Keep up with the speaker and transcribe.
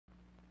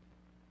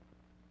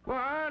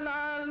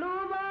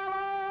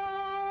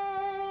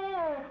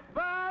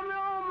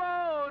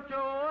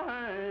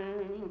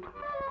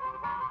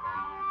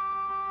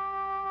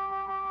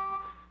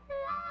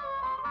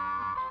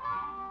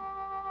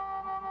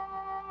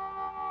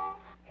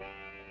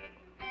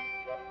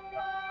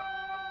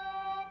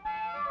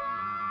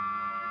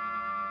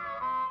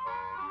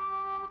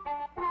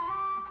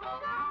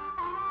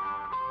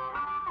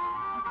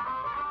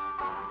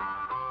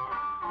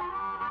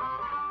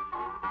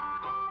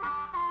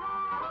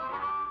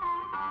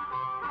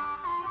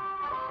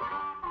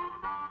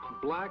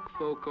Black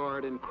folk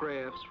art and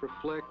crafts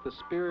reflect the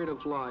spirit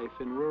of life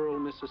in rural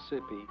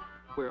Mississippi,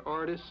 where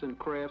artists and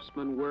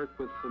craftsmen work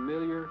with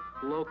familiar,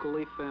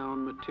 locally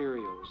found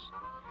materials.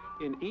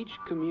 In each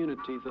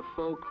community, the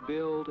folk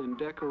build and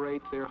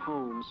decorate their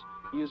homes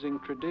using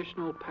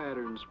traditional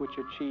patterns which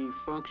achieve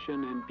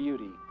function and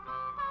beauty.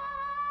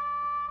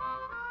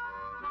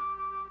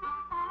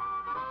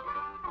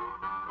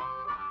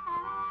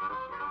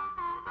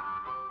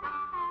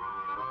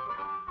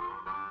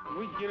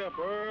 We get up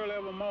early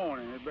every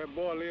morning. If that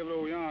boy lived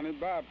over yonder, it's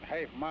about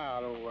half a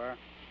mile over there.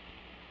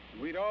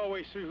 We'd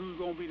always see who's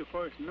gonna be the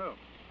first one up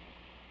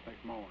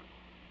next morning.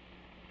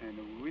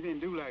 And we didn't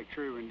do like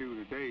children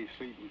do today,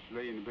 sleep and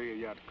lay in the bed,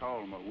 you have to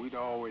call them up. We'd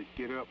always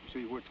get up and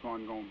see which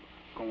one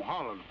gonna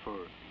holler the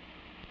first.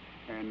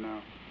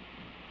 And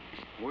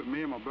with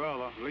me and my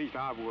brother, at least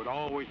I would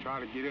always try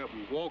to get up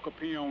and walk up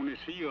here on this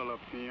hill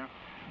up here,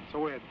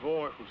 so that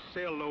voice would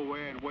settle over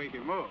there and wake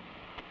him up.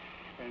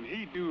 And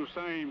he'd do the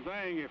same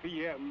thing if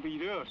he happened to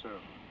beat us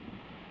up.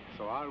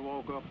 So I'd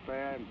walk up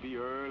there and be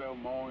early in the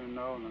morning, you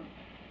know, and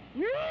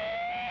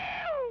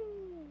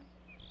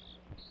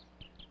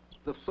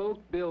the folk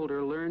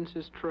builder learns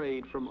his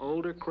trade from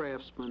older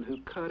craftsmen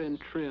who cut and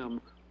trim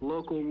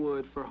local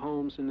wood for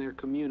homes in their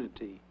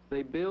community.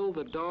 They build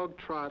the dog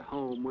trot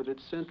home with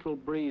its central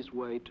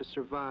breezeway to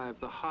survive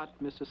the hot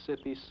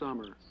Mississippi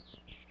summer.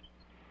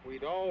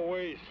 We'd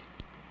always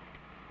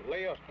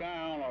lay us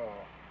down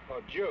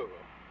a jugger.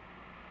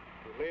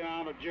 You lay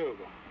down a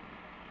jugger,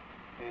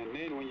 and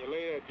then when you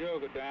lay that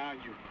jugger down,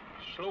 you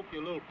slope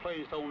your little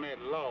place on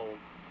that log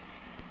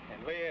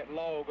and lay that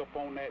log up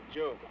on that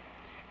jugger,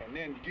 and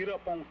then get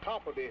up on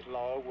top of this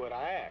log with an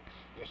axe.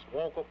 Just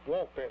walk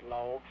that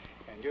log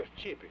and just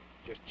chip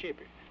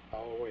it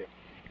all the way up,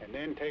 and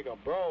then take a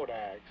broad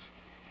axe,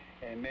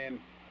 and then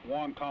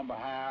one come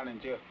behind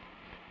and just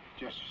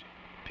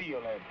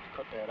peel that,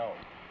 cut that off.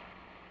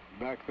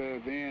 Back there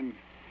then,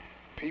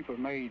 people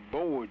made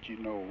boards, you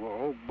know,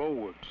 oak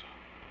boards.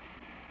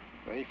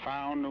 They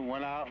found and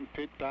went out and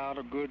picked out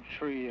a good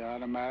tree.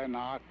 I'd imagine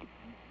I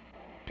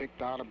picked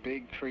out a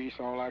big tree,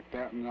 so like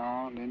that, and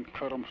then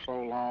cut them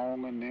so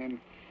long, and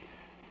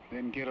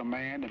then get a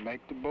man to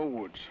make the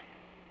boards.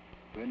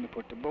 Then to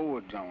put the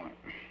boards on it.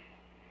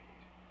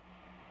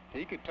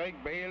 He could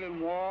take baling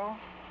wire,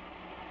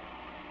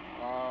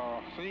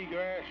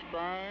 seagrass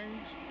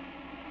strings,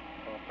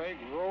 fake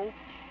ropes,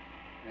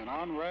 and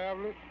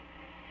unravel it,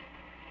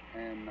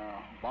 and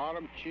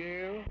bottom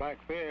chill. Back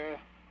there,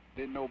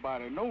 didn't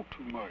nobody know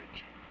too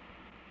much.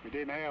 We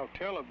didn't have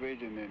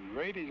television and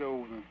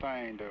radios and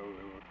things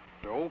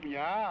to open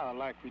your eye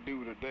like we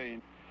do today.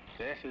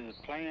 That's his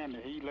plan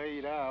that he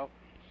laid out.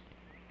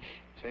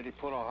 Said he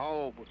put a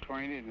hole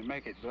between it and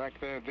make it back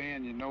there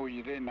then, you know,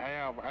 you didn't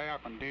have air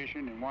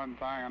conditioning and one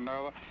thing or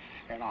another,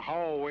 and a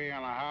hallway in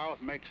a house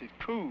makes it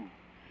cool.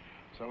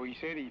 So he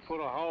said he put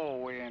a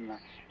hallway in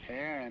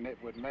here and it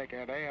would make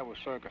that air would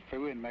circle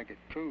through it and make it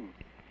cool.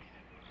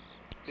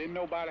 Didn't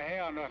nobody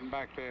have nothing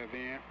back there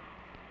then.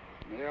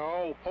 They're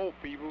all poor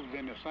people was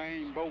in the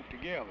same boat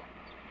together.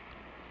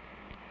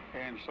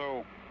 And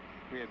so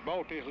we had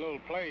bought this little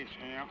place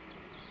here,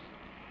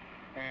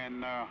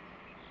 and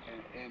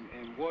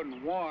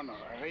wasn't one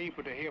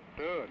able to help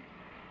the other.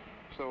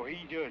 So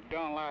he just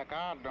done like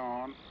I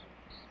done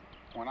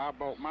when I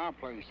bought my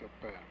place up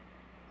there.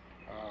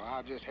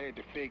 I just had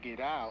to figure it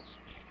out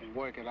and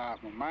work it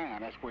out in my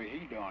mind. That's what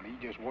he done.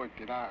 He just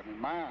worked it out in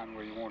his mind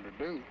what he wanted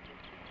to do.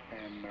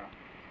 And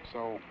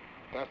so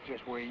that's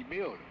just where he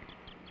built it.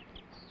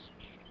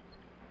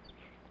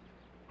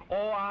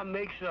 Oh, I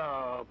makes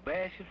a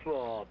basket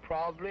for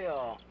probably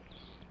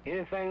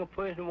anything a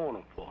person want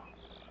them for.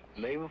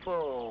 Maybe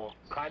for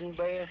cotton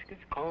baskets,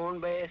 corn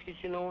baskets,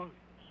 you know.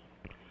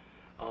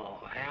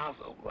 House,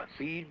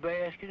 feed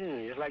basket,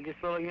 and just like this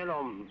fellow, you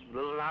know,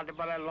 little out there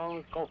by that long,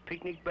 it's called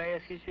picnic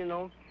baskets, you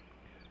know.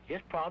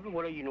 Just probably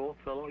whatever, you know,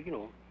 fellow, you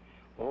know.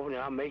 Over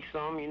there, I make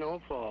some, you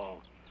know,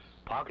 for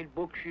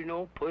pocketbooks, you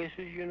know,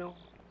 purses, you know,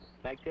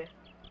 like that.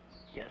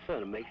 Yes,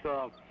 sir. I make a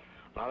lot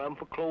of them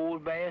for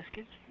clothes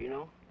baskets, you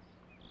know,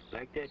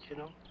 like that, you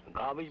know,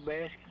 garbage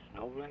baskets,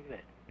 and over like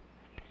that.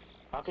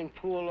 I can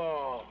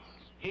pull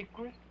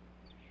hickory,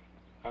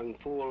 I can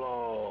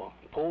pull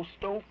post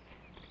oak,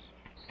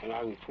 and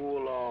I can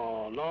pull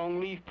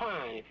longleaf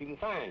pine if you can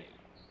find it.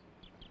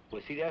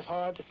 But see, that's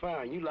hard to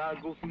find. You allowed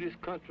to go through this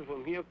country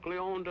from here clear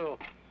on to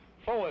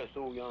forest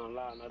over yonder,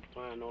 allowed not to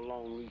find no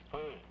longleaf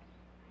pine.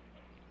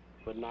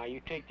 But now you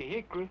take the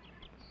hickory,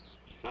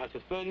 Now, it's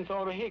a certain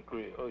sort of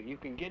hickory. You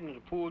can get into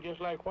the pool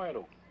just like white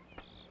oak.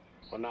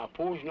 But now,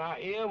 portion I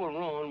ever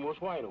run was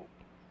white oak.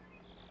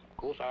 Of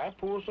course, I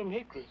pulled some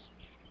hickory,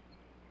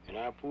 and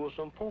I pulled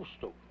some post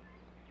oak.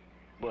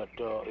 But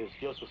it's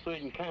just a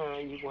certain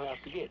kind you're going to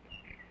have to get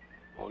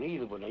on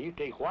either. But now, you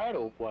take white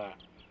oak, why,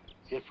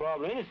 it's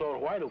probably any sort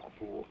of white oak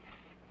pool.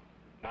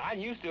 Now, I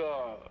used to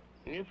go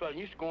in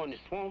the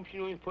swamps,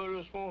 you know, in Pearl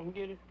River swamps and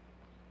get it.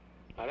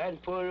 Now, that in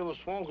Pearl River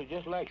swamp is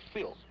just like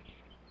silk.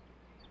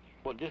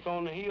 But this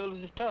on the hill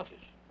is the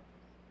toughest.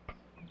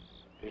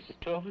 It's the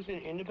toughest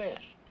and the best.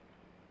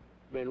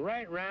 Been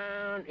right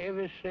round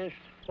ever since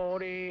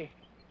 49.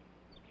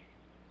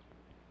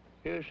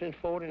 Ever since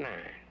 49.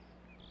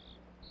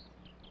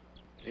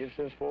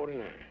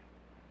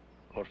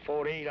 But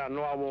 48, I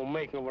know I won't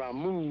make it, but I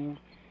moved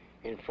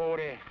in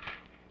 49.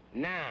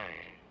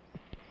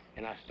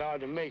 And I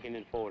started making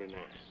in 49.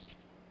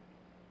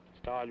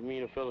 Me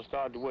and a fella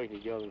started working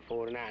together in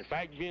 49. In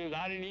fact,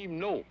 I didn't even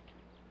know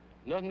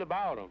nothing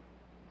about him.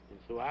 And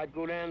so I'd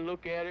go down and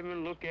look at him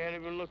and look at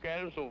him and look at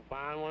him. So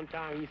finally one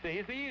time he said,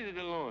 "It's easy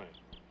to learn."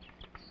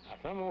 I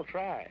said, "I'm gonna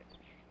try it."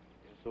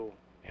 And so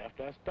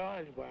after I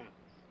started, well,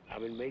 I've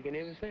been making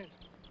ever since.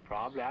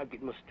 Probably I'll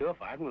get my stuff.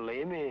 I can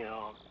lay me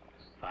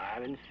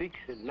 5 and 6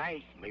 at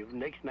night. Maybe the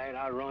next night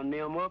I run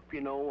them up,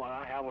 you know,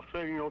 I have a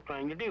certain,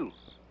 thing to do.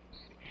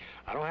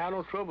 I don't have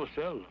no trouble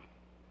selling them.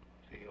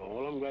 See,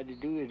 all I'm glad to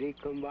do is they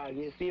come by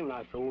here and see them. And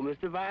I sold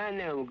Mr. Vine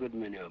now a good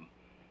many of them.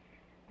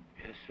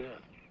 Yes, sir.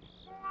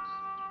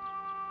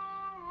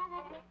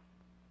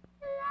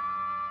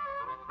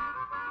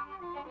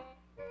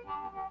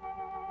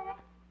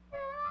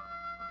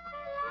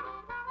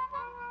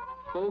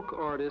 Folk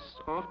artists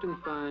often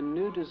find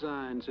new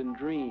designs in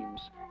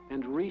dreams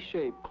and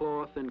reshape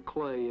cloth and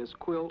clay as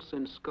quilts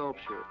and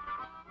sculpture.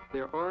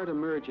 Their art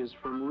emerges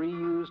from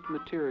reused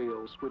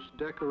materials which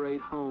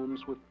decorate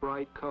homes with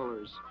bright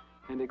colors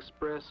and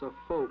express a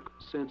folk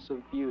sense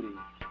of beauty.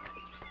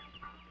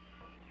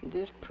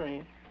 This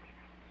print,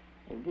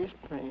 and this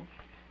print,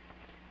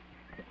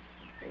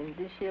 and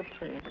this here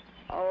print,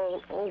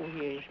 all over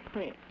here is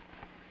print.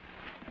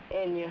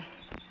 And you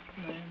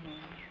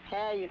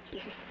have you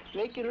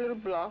make your little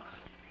blocks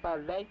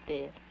about like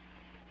that,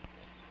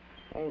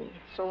 and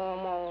sew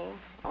them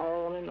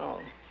on and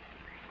on,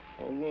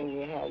 and then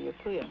you have your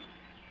quilt.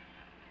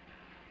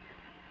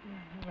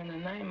 And the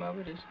name of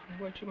it is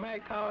what you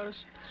might call it.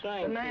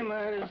 String the name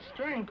quilt. of it is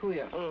string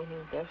quilt.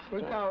 That's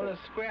We call it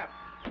scrap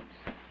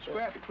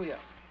quilt.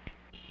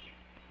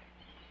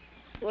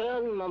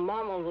 Well, my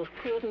mama was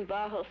quilting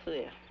by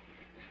herself,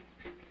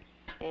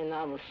 and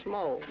I was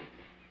small.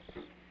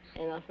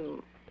 And I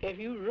said, if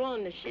you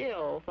run the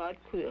shell off, I'd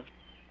quilt.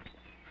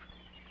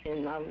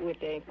 And I went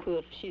there and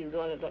quilted. She'd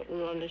run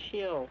the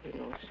shell off,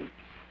 She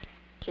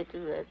kicked it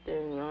right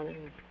there and run it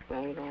and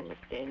bring it on up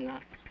there, and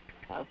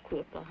I'll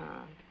quilt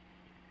behind.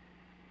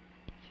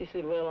 She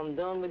said, well, I'm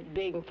done with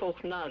begging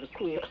folks now to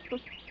quilt.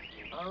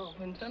 Oh,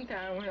 and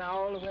sometimes when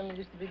all the women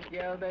used to be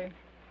together,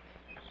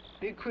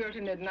 they'd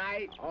quilting at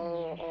night,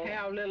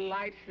 have little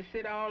lights to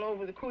sit all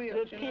over the quilt.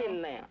 Little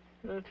tin lamp.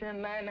 Little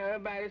tin lamp, and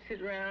everybody would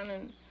sit around,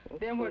 and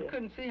then what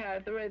couldn't see how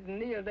to thread the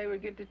needle, they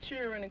would get the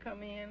children to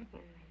come in,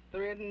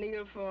 thread the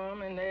needle for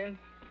them, and then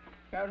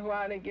after a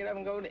while they'd get up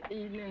and go to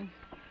eating and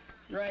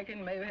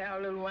drinking, maybe have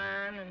a little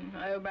wine, and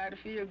everybody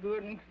feel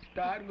good and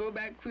start to go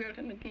back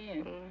quilting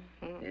again.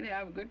 They'd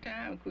have a good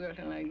time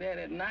quilting like that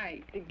at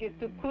night. They get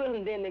to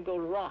quilting, then they go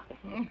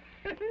rocking.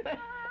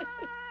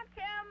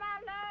 Tell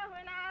my love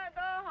when I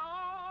go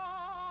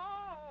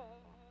home.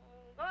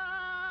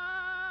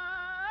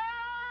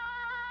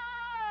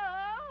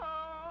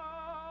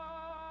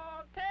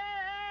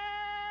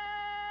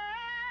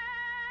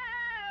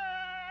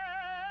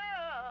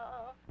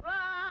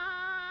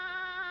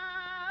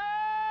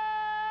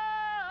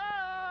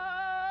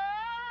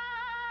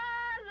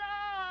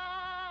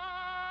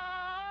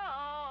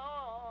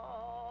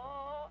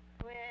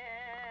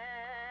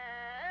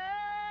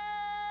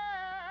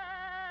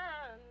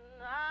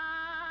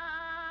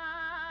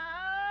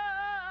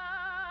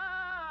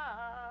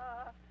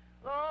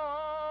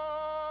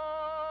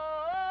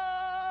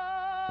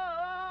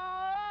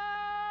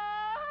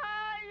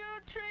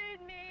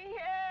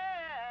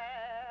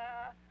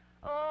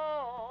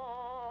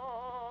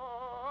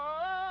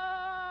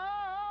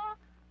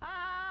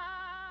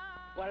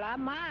 Well,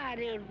 my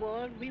idea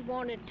was we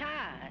wanted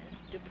ties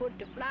to put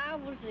the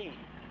flowers in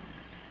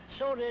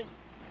so that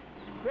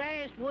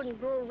grass wouldn't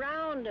grow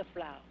around the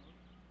flowers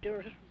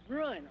to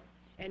ruin them.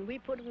 And we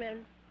put them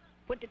in,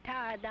 put the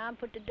ties down,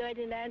 put the dirt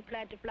in there, and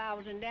plant the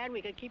flowers in there, and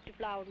we could keep the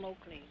flowers more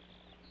clean.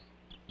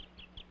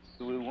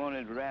 We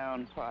wanted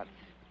round pots,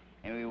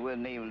 and we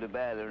wasn't able to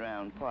buy the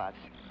round pots.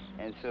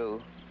 And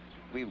so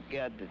we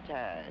got the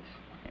ties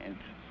and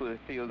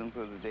filled them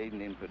for the date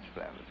and then put the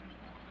flowers.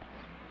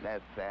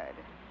 That's the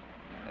idea.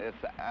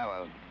 That's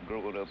our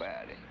grown-up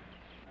idea.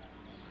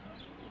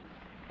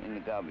 In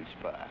the garbage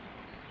pile.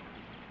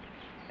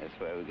 That's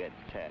why we got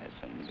the ties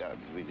from the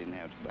garbage. We didn't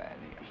have to buy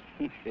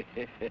them.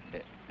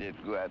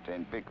 Just go out there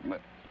and pick them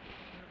up.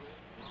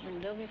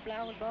 Been loving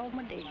flowers all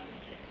my days.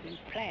 Been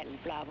planting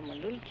flowers. My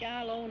little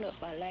child on up,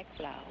 I like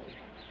flowers.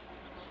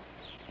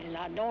 And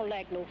I don't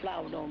like no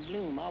flower don't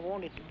bloom. I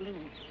want it to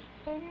bloom.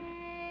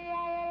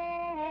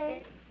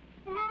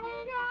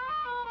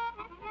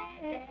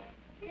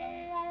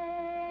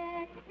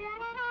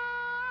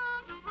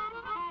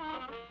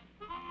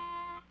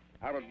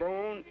 I was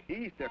born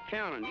east of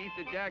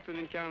Jackson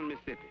in Cannon,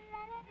 Mississippi.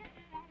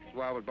 That's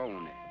where I was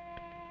born at.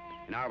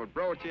 And I was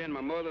brought here in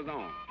my mother's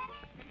arms,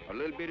 a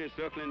little bitty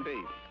suckling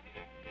baby.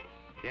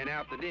 Then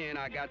after then,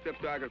 I got up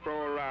so I could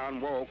crawl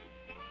around, walk,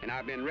 and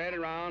I've been right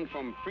around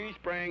from Free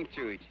Spring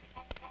Church,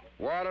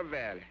 Water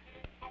Valley,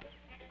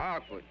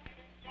 Arkwood,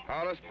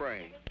 Hollow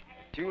Spring,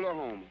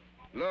 Tullahoma,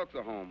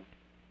 Luxahoma.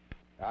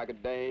 I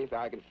could dance,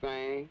 I could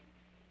sing,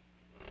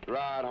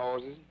 ride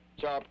horses,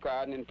 chop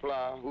cotton and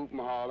plow, hoop and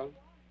holler,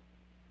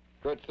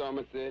 cut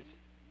Somerset,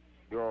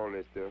 do all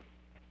this stuff.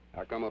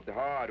 I come up the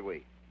hard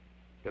way.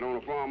 Been on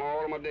the farm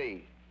all of my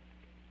days.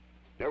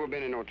 Never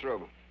been in no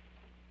trouble.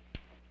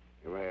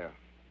 Never have.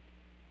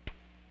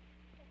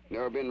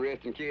 Never been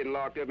arrested, killed, and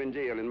locked up in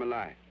jail in my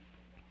life.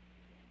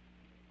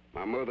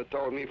 My mother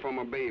taught me from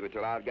a baby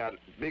till I got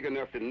big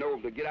enough to know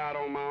to get out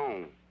on my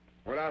own.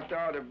 When I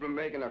started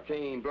making a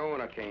cane,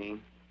 blowing a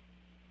cane,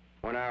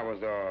 when I was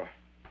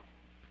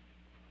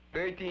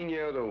 13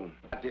 years old.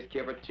 I just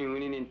kept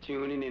tuning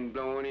and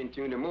blowing and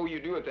tuning. The more you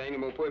do a thing, the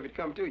more perfect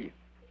come to you.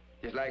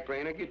 Just like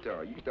playing a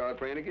guitar. You start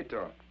playing a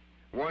guitar.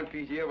 One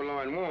piece you ever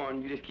learn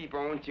one, you just keep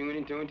on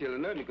tuning till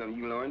another comes,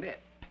 you learn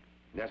that.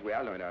 That's where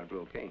I learned how to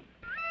blow a cane.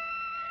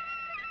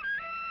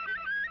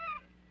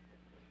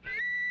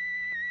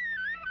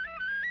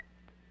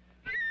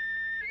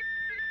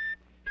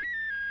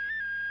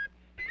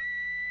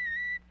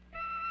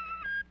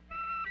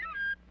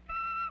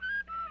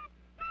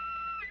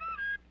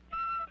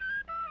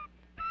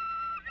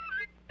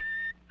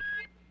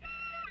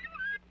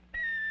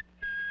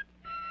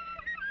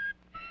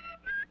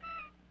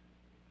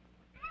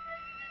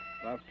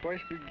 I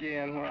first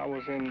began when I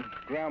was in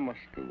grammar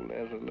school.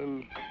 As a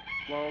little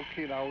small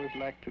kid, I always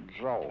liked to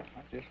draw.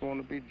 I just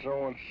wanted to be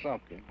drawing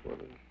something for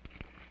it.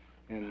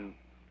 And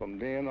from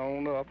then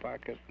on up, I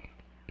could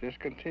just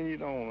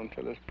continue on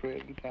until this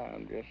present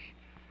time, just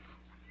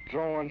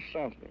drawing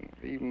something.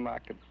 Even I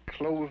could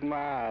close my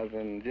eyes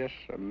and just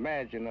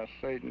imagine a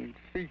certain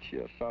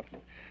feature or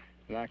something,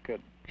 and I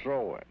could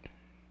draw it.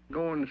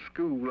 Going to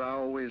school, I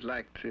always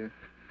liked to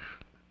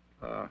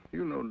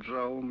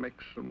draw, make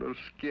some little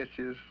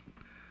sketches.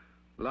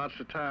 Lots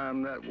of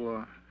time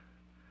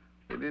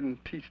they didn't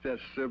teach that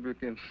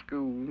subject in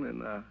school,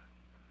 and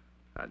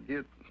I'd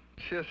get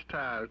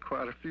chastised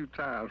quite a few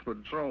times for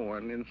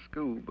drawing in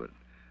school, but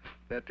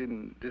that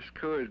didn't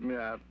discourage me.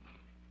 I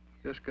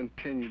just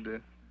continued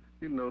to,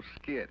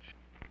 sketch.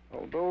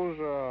 Oh, those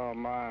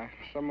are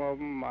some of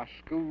them my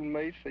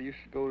schoolmates I used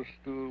to go to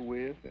school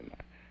with, and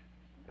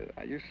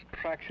I used to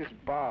practice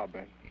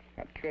bobbing.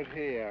 I'd cut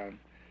hair,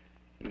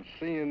 and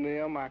seeing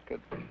them, I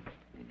could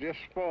just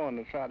fun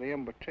to try to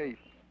imitate.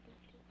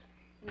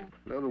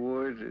 In other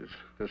words, it's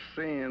the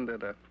saying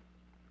that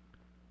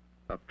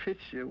a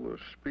picture will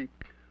speak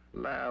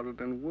louder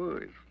than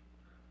words,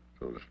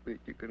 so to speak.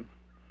 You can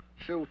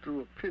show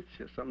through a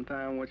picture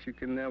sometimes what you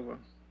can never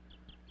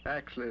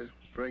actually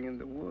bring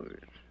into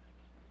words.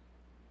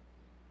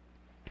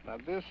 Now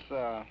this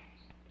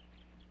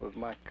was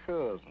my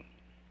cousin.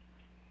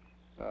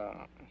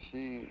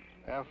 She,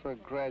 after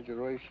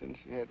graduation,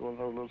 she had one of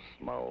those little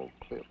small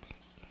clips.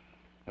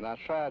 And I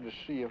tried to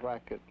see if I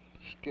could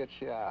sketch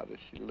her out as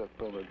she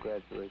looked on her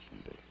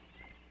graduation day.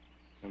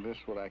 And this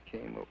is what I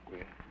came up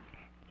with.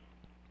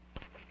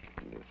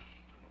 And it's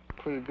a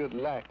pretty good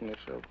likeness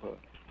of her.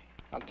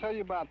 I'll tell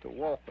you about the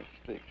walking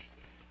sticks.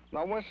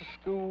 When I went to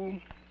school,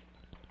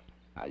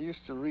 I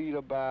used to read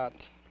about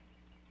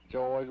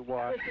George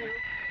Washington,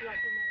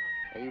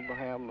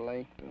 Abraham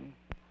Lincoln,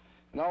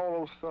 and all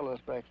those fellas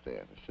back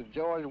there. So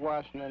George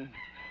Washington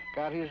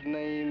got his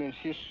name in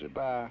history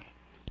by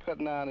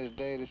cutting down his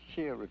daddy's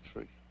cherry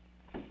tree.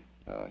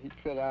 He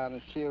cut down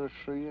his cherry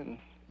tree and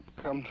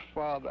become the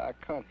father of our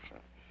country.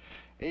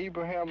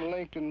 Abraham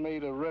Lincoln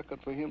made a record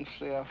for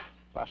himself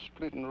by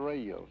splitting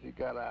rails. He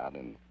got out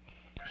and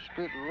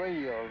split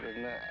rails,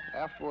 and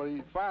afterward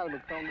he finally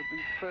become to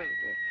be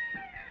president.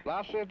 Well,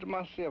 I said to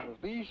myself,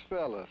 if these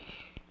fellas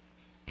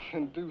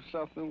can do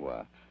something,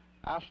 well,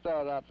 I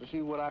started out to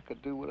see what I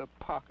could do with a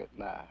pocket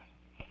knife.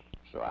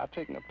 So I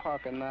taken a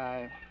pocket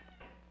knife,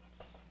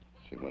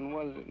 see, when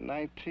was it,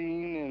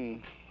 19,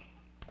 and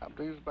I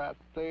believe it was about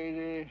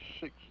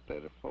 36,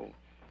 34,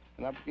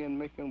 and I began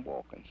making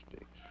walking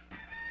sticks.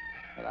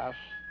 And I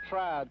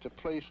tried to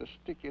place a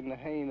stick in the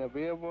hand of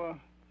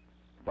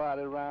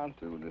everybody around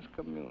through this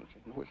community,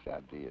 which I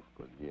did.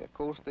 But yeah, of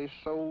course, I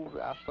sold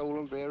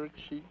them very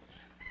cheap.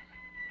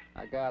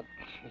 I got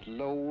as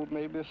low,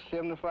 maybe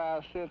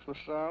 75 cents for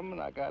some,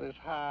 and I got as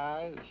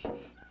high as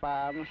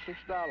 $5 and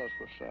 $6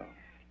 for some.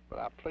 But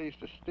I placed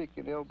a stick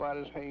in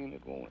everybody's hand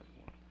that wanted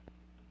one.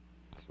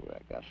 So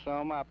I got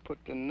some I put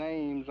the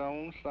names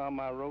on, some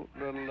I wrote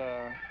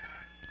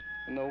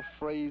little,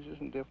 phrases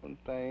and different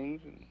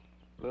things. And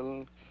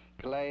little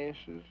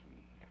glasses,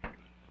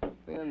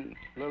 then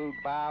little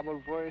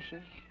Bible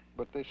verses,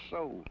 but they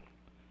sold.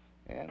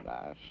 And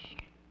I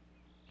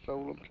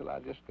sold them till I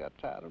just got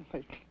tired of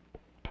making.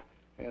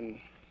 And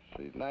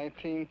see,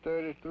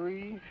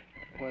 1933,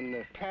 when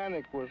the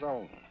panic was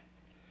on,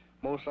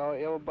 most all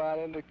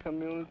everybody in the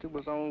community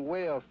was on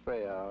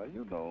welfare,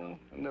 you know,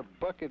 and the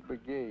bucket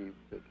brigade.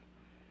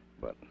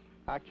 But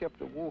I kept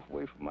the wolf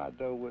away from my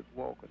door with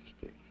walking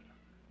sticks,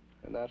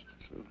 and that's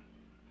the truth.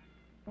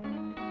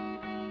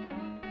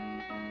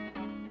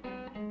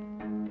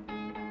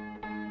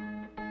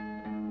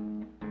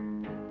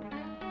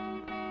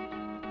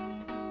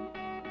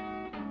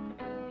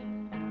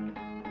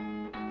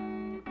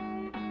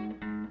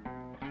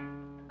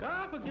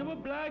 God forgive a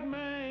black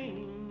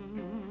man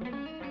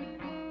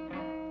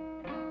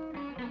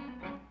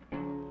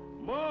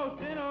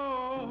most in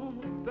all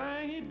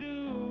thing he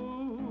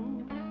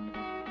do.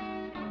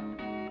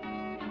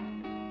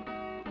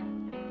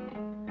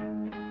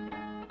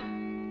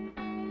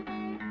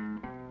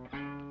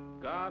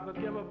 God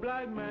forgive a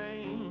black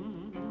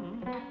man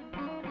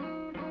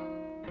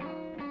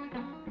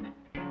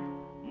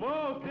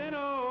most in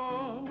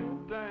all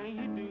thing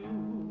he do.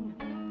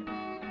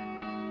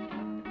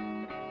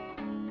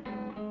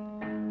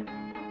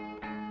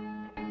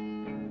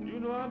 You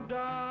know I'm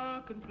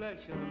dark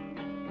complexion,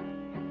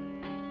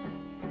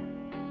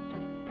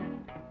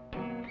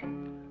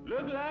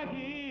 look like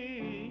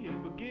he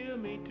forgive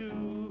me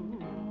too.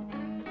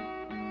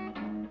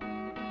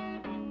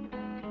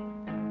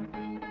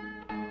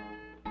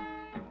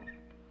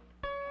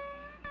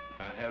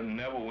 I have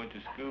never went to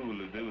school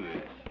to do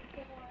this.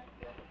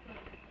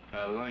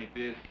 I learned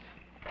this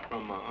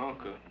from my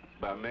uncle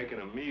by making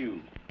a mule.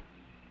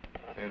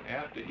 And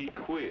after he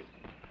quit,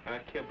 I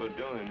kept on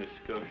doing this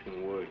sculpture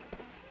work.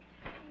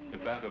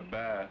 If I could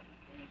buy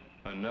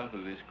enough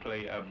of this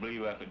clay, I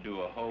believe I could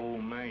do a whole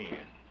man.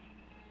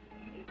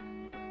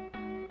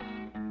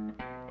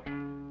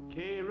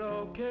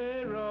 K-Roll,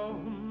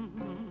 K-Roll.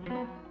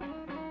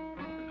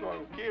 It's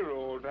called Kiro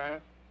all the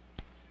time.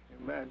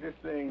 And man, this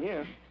thing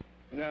here,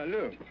 now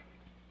look.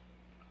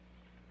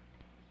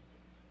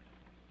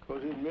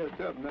 Because it's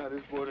messed up now,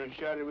 this boy done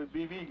shot it with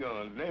BB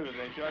guns and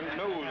everything, shot his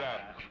nose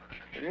out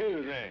and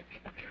everything.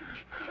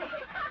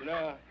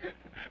 Now,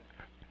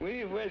 when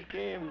he first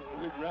came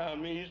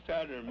around me, he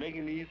started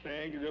making these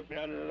things up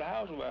down in the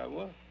house where I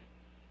was.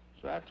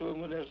 So I told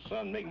him, well, there's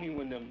son, make me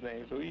one of them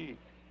things. So he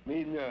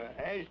made me an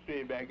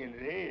ashtray back in the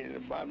head, in the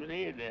bottom of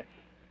the head there.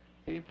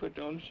 He put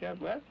it on the shelf,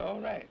 well, that's all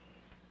right.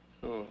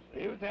 So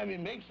every time he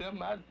makes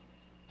something, I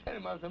tell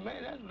him, I said,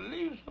 man, that's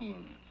believe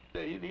something.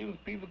 Even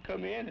people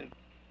come in and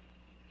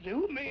say,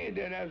 who made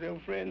that? I said, a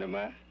friend of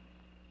mine.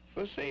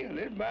 For sale,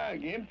 let's buy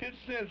it, give him 50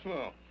 cents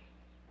for him.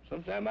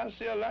 Sometimes I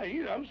sell like,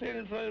 I'm selling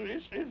in front of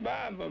him, it's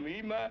buying for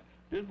me.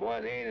 This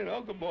boy's aunt and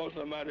uncle bought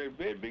something out of a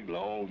very big,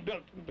 long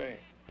dumpster thing.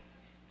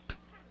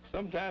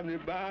 Sometimes they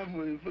buy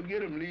him and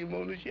forget him, leave him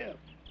on the shelf.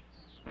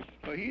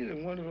 But he's a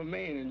wonderful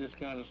man in this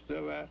kind of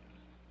stuff.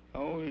 I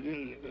always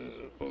did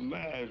for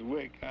my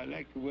work. I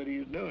like what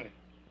he's doing.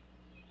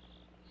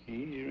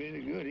 He's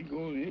really good. He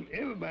goes,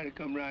 everybody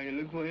come around here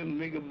look for him to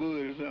make a bud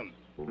or something.